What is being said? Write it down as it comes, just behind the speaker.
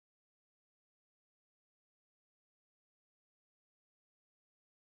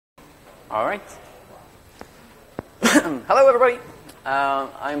All right. Hello, everybody.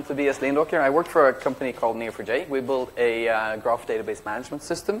 I'm Tobias Lindaaker. I work for a company called Neo4j. We build a graph database management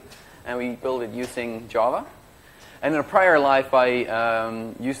system, and we build it using Java. And in a prior life,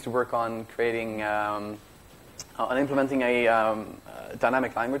 I used to work on creating, on implementing a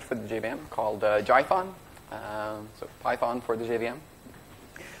dynamic language for the JVM called JVM, so Python for the JVM.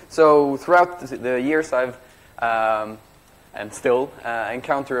 So throughout the years, I've and still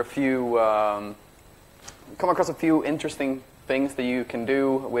encounter a few, come across a few interesting things that you can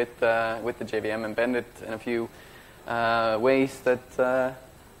do with the JVM, and bend it in a few ways that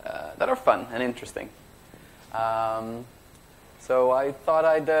that are fun and interesting. So I thought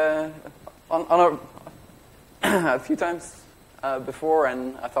I'd on a few times before,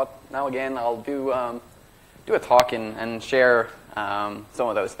 and I thought now again I'll do a talk and share some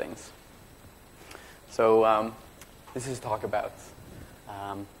of those things. So this is a talk about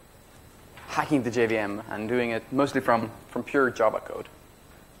hacking the JVM and doing it mostly from pure Java code.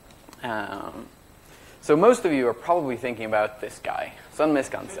 So most of you are probably thinking about this guy,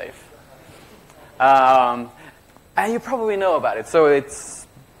 Sunmisk Unsafe. And you probably know about it, so it's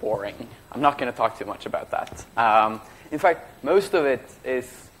boring. I'm not going to talk too much about that. In fact, most of it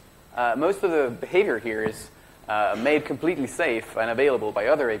is, most of the behavior here is made completely safe and available by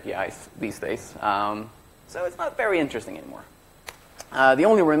other APIs these days. So it's not very interesting anymore. The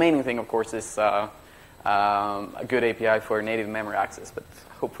only remaining thing, of course, is a good API for native memory access, but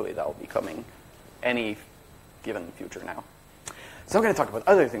hopefully that will be coming any given future now. So I'm going to talk about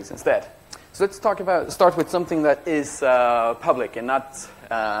other things instead. So let's start with something that is public and not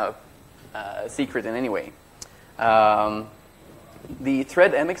secret in any way. The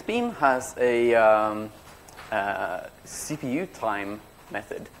thread MX bean has a CPU time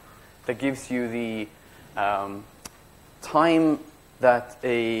method that gives you the time that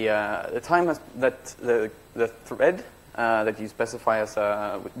the thread that you specify as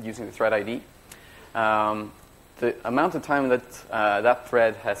using the thread ID, the amount of time that that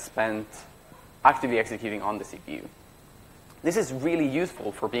thread has spent actively executing on the CPU. This is really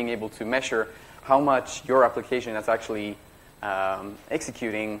useful for being able to measure how much your application is actually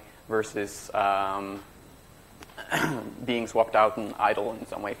executing versus being swapped out and idle in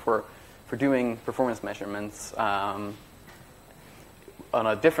some way for doing performance measurements on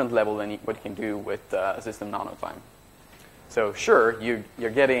a different level than what you can do with system nanotime. So sure, you're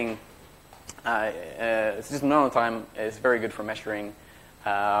getting system nanotime is very good for measuring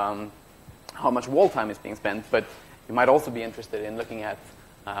how much wall time is being spent, but you might also be interested in looking at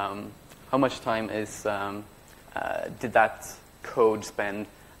how much time is did that code spend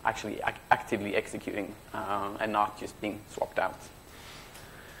actually actively executing and not just being swapped out.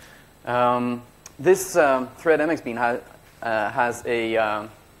 This thread MX bean has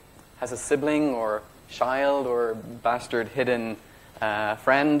a sibling or child or bastard hidden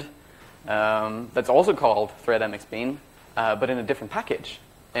friend that's also called thread MX bean, but in a different package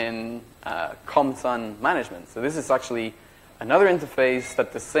in ComSun management. So this is actually another interface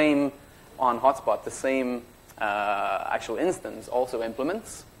that the same on hotspot, the same actual instance also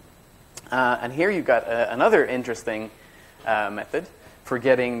implements. And here you've got another interesting method for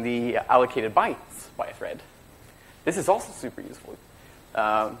getting the allocated bytes by a thread. This is also super useful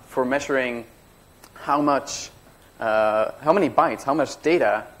for measuring how many bytes, how much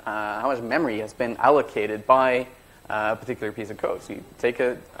data, how much memory has been allocated by a particular piece of code. So you take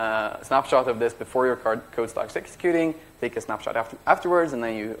a snapshot of this before your code starts executing, take a snapshot afterwards, and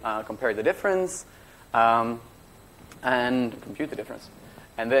then you compare the difference and compute the difference.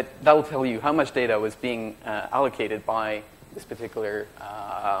 And that will tell you how much data was being allocated by this particular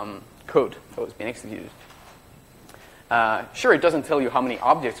code that was being executed. Sure, it doesn't tell you how many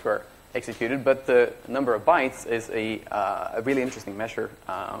objects were executed, but the number of bytes is a really interesting measure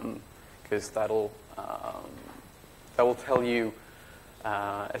because that will tell you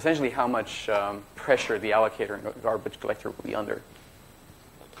essentially how much pressure the allocator and garbage collector will be under.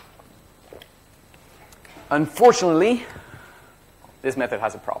 Unfortunately, this method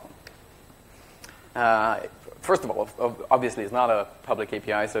has a problem. First of all, obviously it's not a public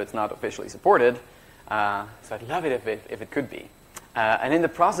API, so it's not officially supported. So I'd love it if it could be. And in the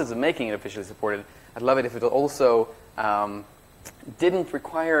process of making it officially supported, I'd love it if it also didn't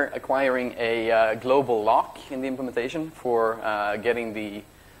require acquiring a global lock in the implementation for getting the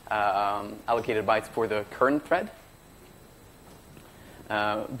allocated bytes for the current thread,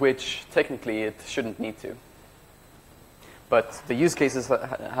 which technically it shouldn't need to. But the use cases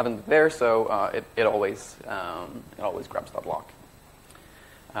haven't been there, so it always grabs that lock.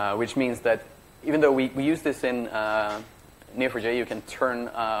 Which means that even though we use this in Neo4j, you can turn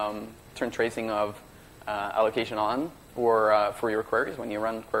turn tracing of allocation on for your queries when you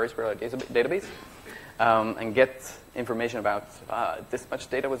run queries for a database, and get information about this much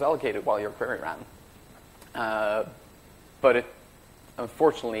data was allocated while your query ran. But it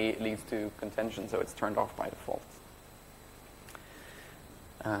unfortunately leads to contention, so it's turned off by default.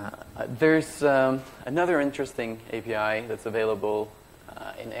 There's another interesting API that's available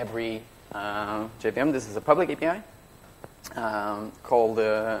in every JVM. This is a public API called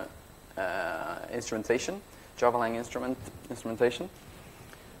instrumentation, Java-lang instrumentation.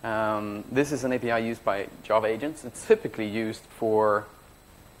 This is an API used by Java agents. It's typically used for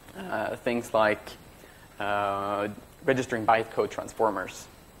things like registering bytecode transformers,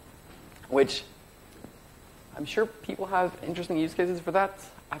 which I'm sure people have interesting use cases for that.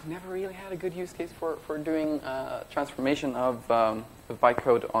 I've never really had a good use case for doing transformation of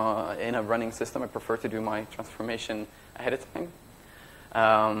bytecode in a running system. I prefer to do my transformation ahead of time.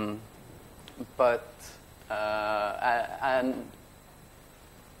 And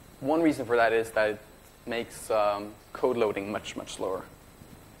one reason for that is that it makes code loading much, much slower.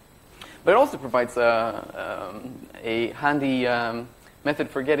 But it also provides a handy method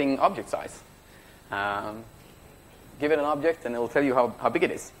for getting object size. Give it an object, and it'll tell you how big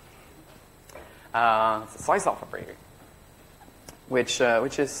it is. It's a size operator, which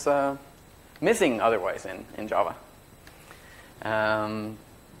is missing otherwise in Java.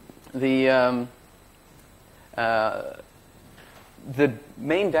 The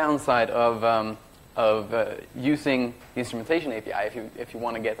main downside of using the instrumentation API, if you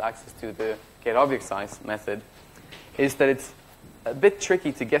want to get access to the getObjectSize method, is that it's a bit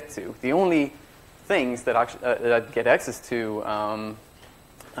tricky to get to. The only things that get access to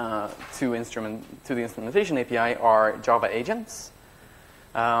the instrumentation API are Java agents.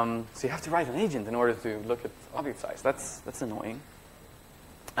 So you have to write an agent in order to look at object size. That's annoying.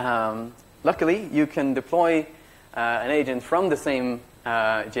 Luckily, you can deploy an agent from the same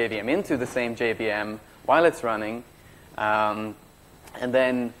JVM into the same JVM while it's running, and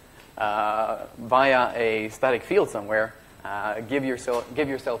then via a static field somewhere, give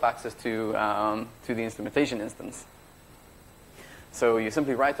yourself access to the instrumentation instance. So you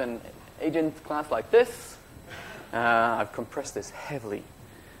simply write an agent class like this. I've compressed this heavily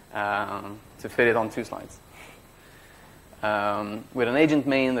to fit it on 2 slides. With an agent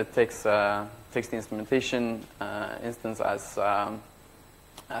main that takes the instrumentation instance as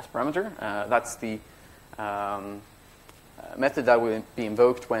parameter. That's the method that will be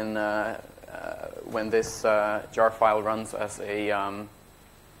invoked when this jar file runs as an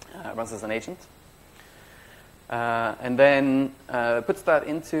agent, and then puts that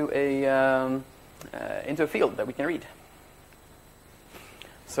into a field that we can read.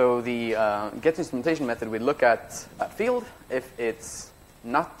 So the getInstrumentation method will look at a field. If it's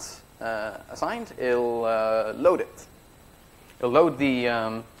not assigned, it'll load it. It'll load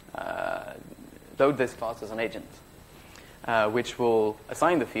load this class as an agent, which will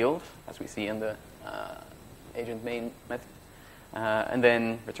assign the field, as we see in the agent main method, and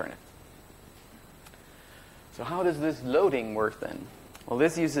then return it. So how does this loading work then? Well,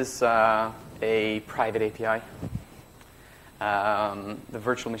 this uses a private API, the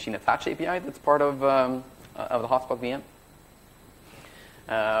virtual machine attach API that's part of the hotspot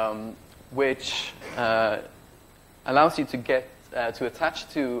VM, which allows you to get to attach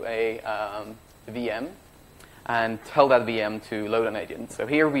to a VM and tell that VM to load an agent. So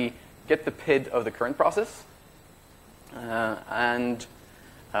here we get the PID of the current process and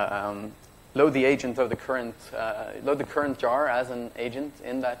load the agent of the current load the current jar as an agent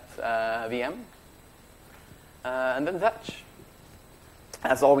in that VM, and then attach.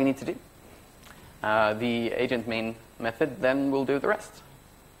 That's all we need to do. The agent main method then will do the rest.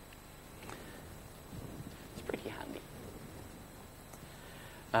 It's pretty handy.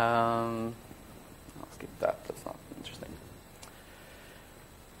 I'll skip that. That's not interesting.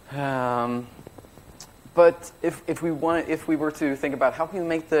 But if we were to think about how can we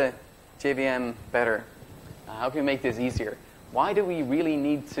make the JVM better, how can we make this easier? Why do we really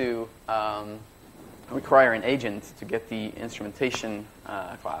need to require an agent to get the instrumentation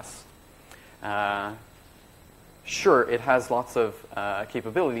class? Sure, it has lots of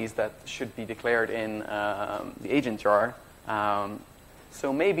capabilities that should be declared in the agent jar.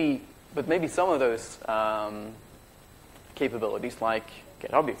 So maybe some of those capabilities, like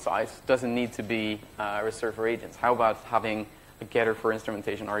getObjectSize, doesn't need to be reserved for agents. How about having a getter for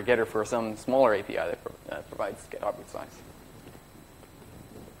instrumentation or a getter for some smaller API that provides getObjectSize?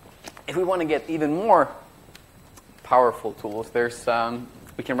 If we want to get even more powerful tools,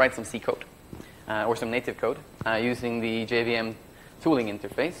 we can write some C code or some native code using the JVM tooling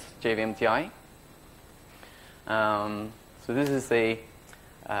interface, JVM TI. So this is a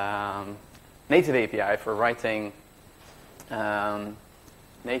native API for writing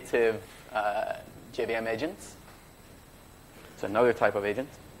native JVM agents. It's another type of agent,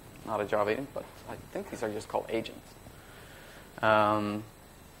 not a Java agent, but I think these are just called agents. The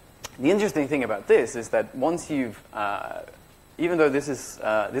interesting thing about this is that once you've, even though this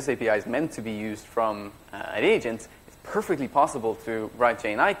API is meant to be used from an agent, it's perfectly possible to write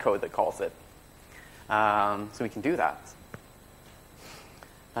JNI code that calls it. So we can do that.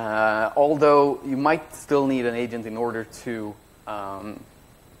 Although you might still need an agent in order to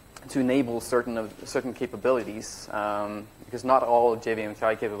enable certain capabilities, because not all JVM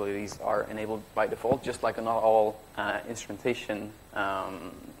TI capabilities are enabled by default, just like not all instrumentation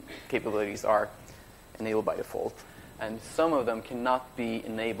capabilities are enabled by default. And some of them cannot be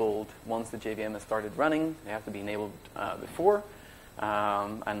enabled once the JVM has started running. They have to be enabled before.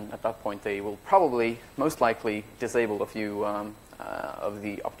 And at that point, they will probably, most likely, disable a few of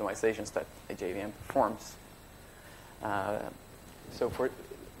the optimizations that a JVM performs.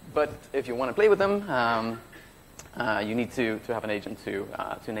 But if you want to play with them, you need to have an agent to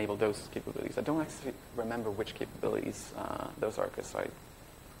enable those capabilities. I don't actually remember which capabilities those are, because I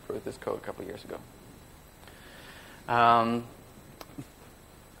wrote this code a couple of years ago.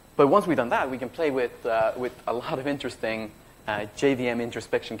 But once we've done that, we can play with a lot of interesting JVM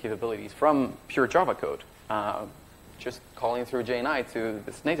introspection capabilities from pure Java code. Just calling through JNI to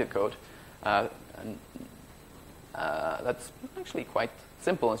this native code. That's actually quite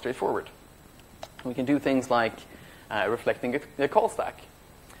simple and straightforward. We can do things like reflecting a call stack.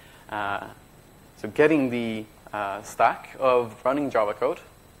 So getting the stack of running Java code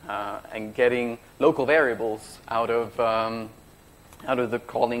and getting local variables out of the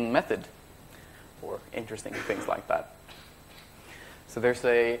calling method, or interesting things like that. So there's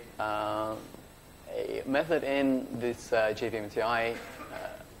a method in this JVM TI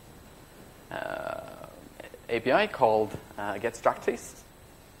API called getStackTrace.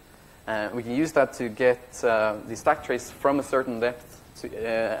 We can use that to get the stack trace from a certain depth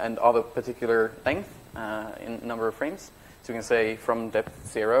and of a particular length in a number of frames. So we can say from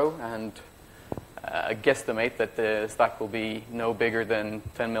depth 0 and guesstimate that the stack will be no bigger than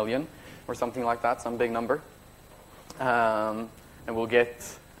 10 million or something like that, some big number. And we'll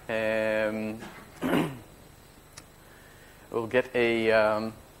get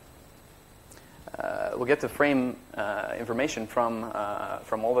the frame information from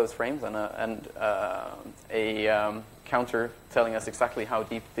all those frames and a counter telling us exactly how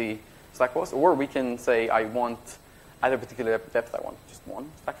deep the stack was. Or we can say I want either particular depth. I want just one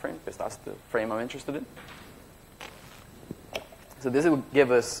stack frame because that's the frame I'm interested in. So this will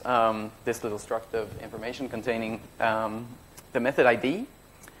give us this little struct of information containing the method ID,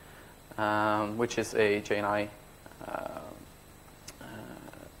 which is a JNI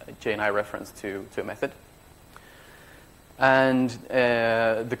reference to a method, and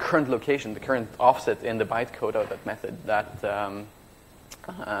the current location, the current offset in the bytecode of that method, that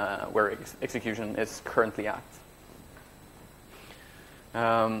where execution is currently at.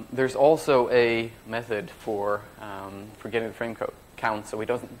 There's also a method for getting the frame count, so we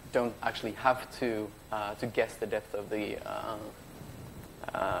don't actually have to guess the depth of the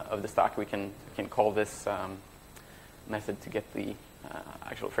stack. We can call this method to get the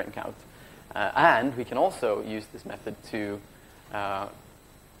actual frame count, and we can also use this method to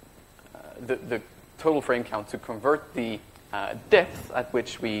the total frame count to convert the depth at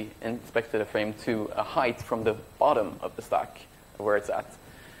which we inspected a frame to a height from the bottom of the stack where it's at,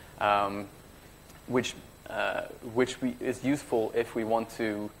 which is useful if we want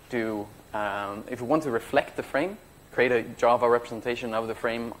to reflect the frame, create a Java representation of the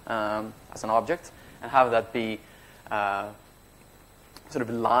frame as an object, and have that be sort of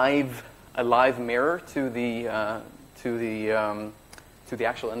a live mirror to the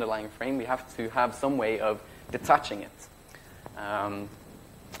actual underlying frame. We have to have some way of detaching it, and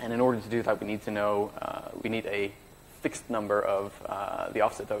in order to do that, we need to know we need a fixed number of the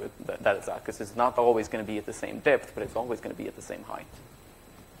offset of it that it's at, because it's not always going to be at the same depth, but it's always going to be at the same height.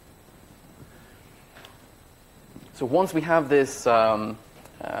 So once we have this what's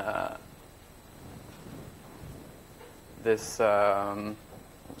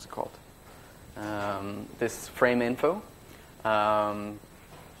it called? This frame info,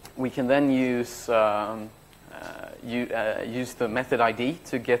 we can then use the method ID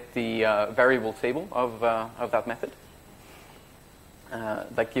to get the variable table of that method.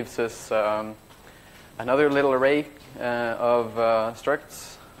 That gives us another little array of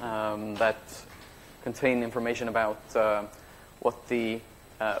structs that contain information about what the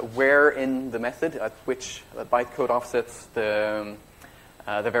where in the method, at which bytecode offsets the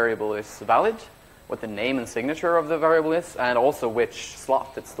variable is valid, what the name and signature of the variable is, and also which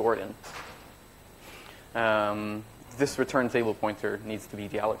slot it's stored in. This return table pointer needs to be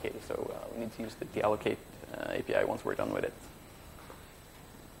deallocated, so we need to use the deallocate API once we're done with it.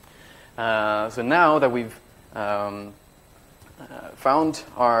 So now that we've found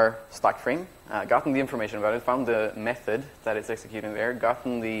our stack frame, gotten the information about it, found the method that it's executing there,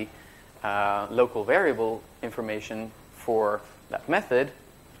 gotten the local variable information for that method,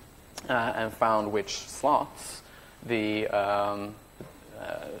 and found which slots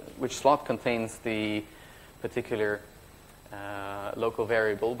which slot contains the particular local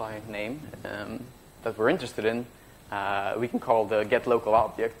variable by name that we're interested in, we can call the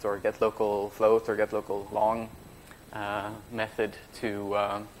getLocalObject or getLocalFloat or getLocalLong method to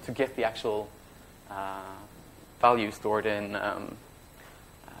get the actual value stored in that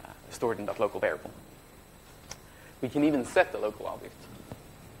local variable. We can even set the local object.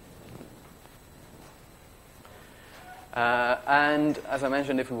 And as I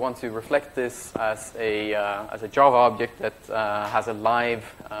mentioned, if we want to reflect this as a Java object that has a live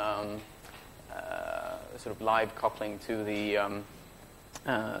sort of live coupling to the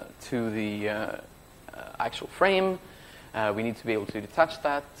actual frame, we need to be able to detach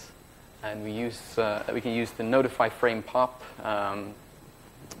that, and we can use the notify frame pop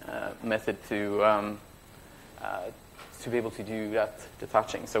method to be able to do that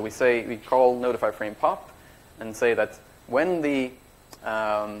detaching. So we call notify frame pop and say that when the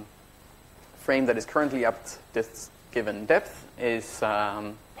frame that is currently at this given depth is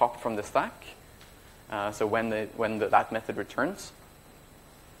popped from the stack, so when that method returns,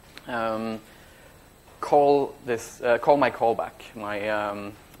 call my callback,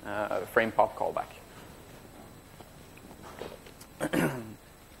 my frame pop callback,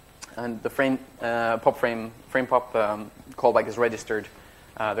 and the frame pop callback is registered.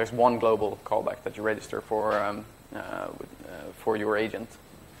 There's one global callback that you register for your agent,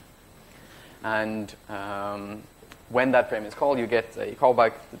 and when that frame is called, you get a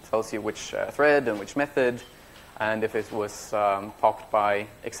callback that tells you which thread and which method, and if it was popped by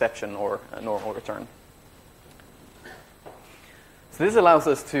exception or a normal return. So this allows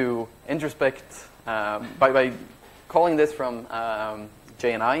us to introspect by calling this from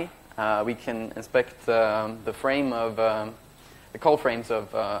JNI. We can inspect the frame of the call frames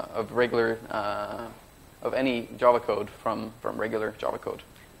of regular of any Java code from regular Java code,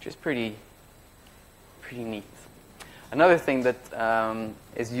 which is pretty neat. Another thing that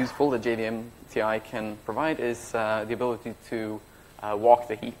is useful that JVM TI can provide is the ability to walk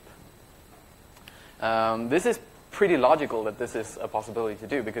the heap. This is pretty logical that this is a possibility to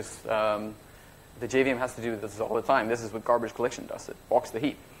do, because the JVM has to do this all the time. This is what garbage collection does. It walks the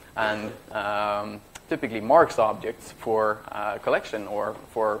heap and typically marks objects for collection or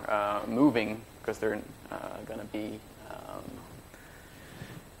for moving, because they're going to be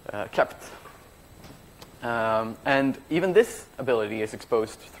kept. And even this ability is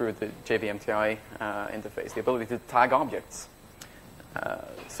exposed through the JVM TI interface, the ability to tag objects.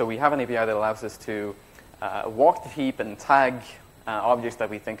 So we have an API that allows us to walk the heap and tag objects that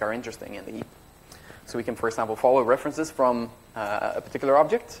we think are interesting in the heap. So we can, for example, follow references from a particular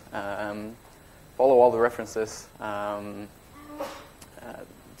object, follow all the references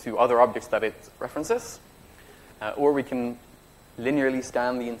to other objects that it references, or we can linearly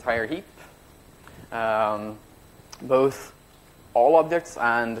scan the entire heap, both all objects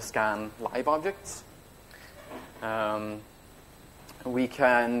and scan live objects. We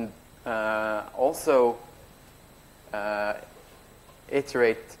can also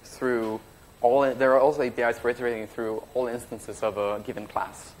iterate through there are also APIs for iterating through all instances of a given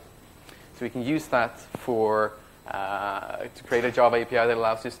class. So we can use that for to create a Java API that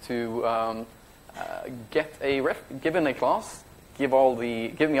allows us to given a class, give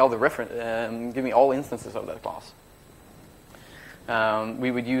me all instances of that class.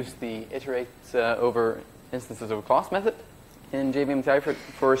 We would use the iterate over instances of a class method in JVM TI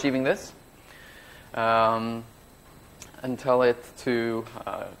for achieving this, and tell it to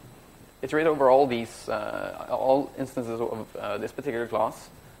iterate over all these all instances of this particular class,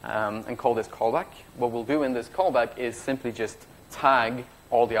 and call this callback. What we'll do in this callback is simply just tag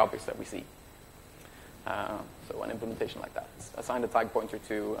all the objects that we see. So an implementation like that. Assign the tag pointer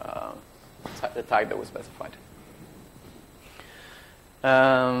to the tag that was specified.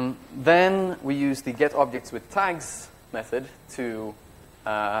 Then we use the getObjectsWithTags method to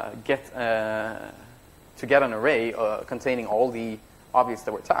get an array containing all the objects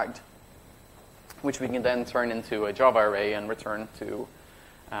that were tagged. which we can then turn into a Java array and return to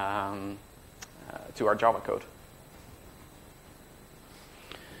our Java code.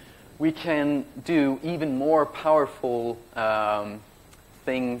 We can do even more powerful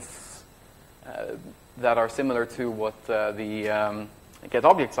things that are similar to what the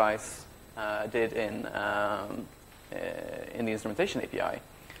getObjectSize did in the instrumentation API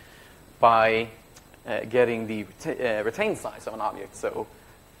by getting the retained size of an object. So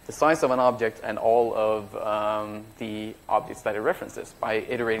the size of an object and all of the objects that it references by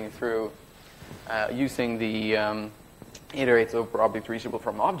iterating through using the iterates over object reachable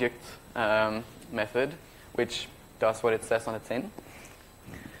from object method, which does what it says on the tin.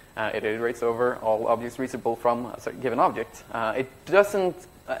 It iterates over all objects reachable from a given object. It doesn't,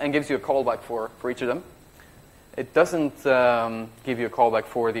 and gives you a callback for each of them. It doesn't give you a callback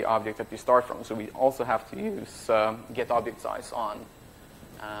for the object that you start from. So we also have to use getObjectSize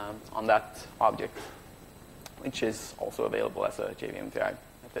on that object, which is also available as a JVM TI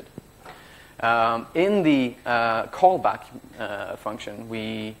method. In the callback function,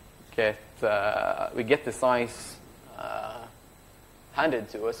 we get the size handed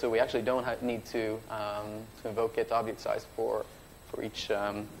to us, so we actually don't need to invoke getObjectSize for each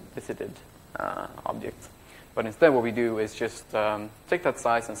visited object. But instead, what we do is just take that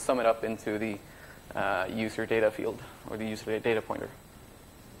size and sum it up into the user data field or the user data pointer.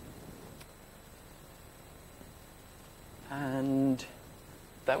 And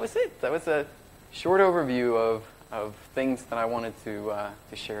that was it. That was a short overview of things that I wanted to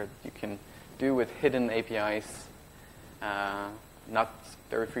share that you can do with hidden APIs, not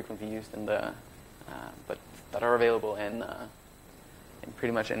very frequently used in the, but that are available in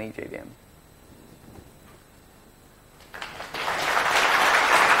pretty much any JVM.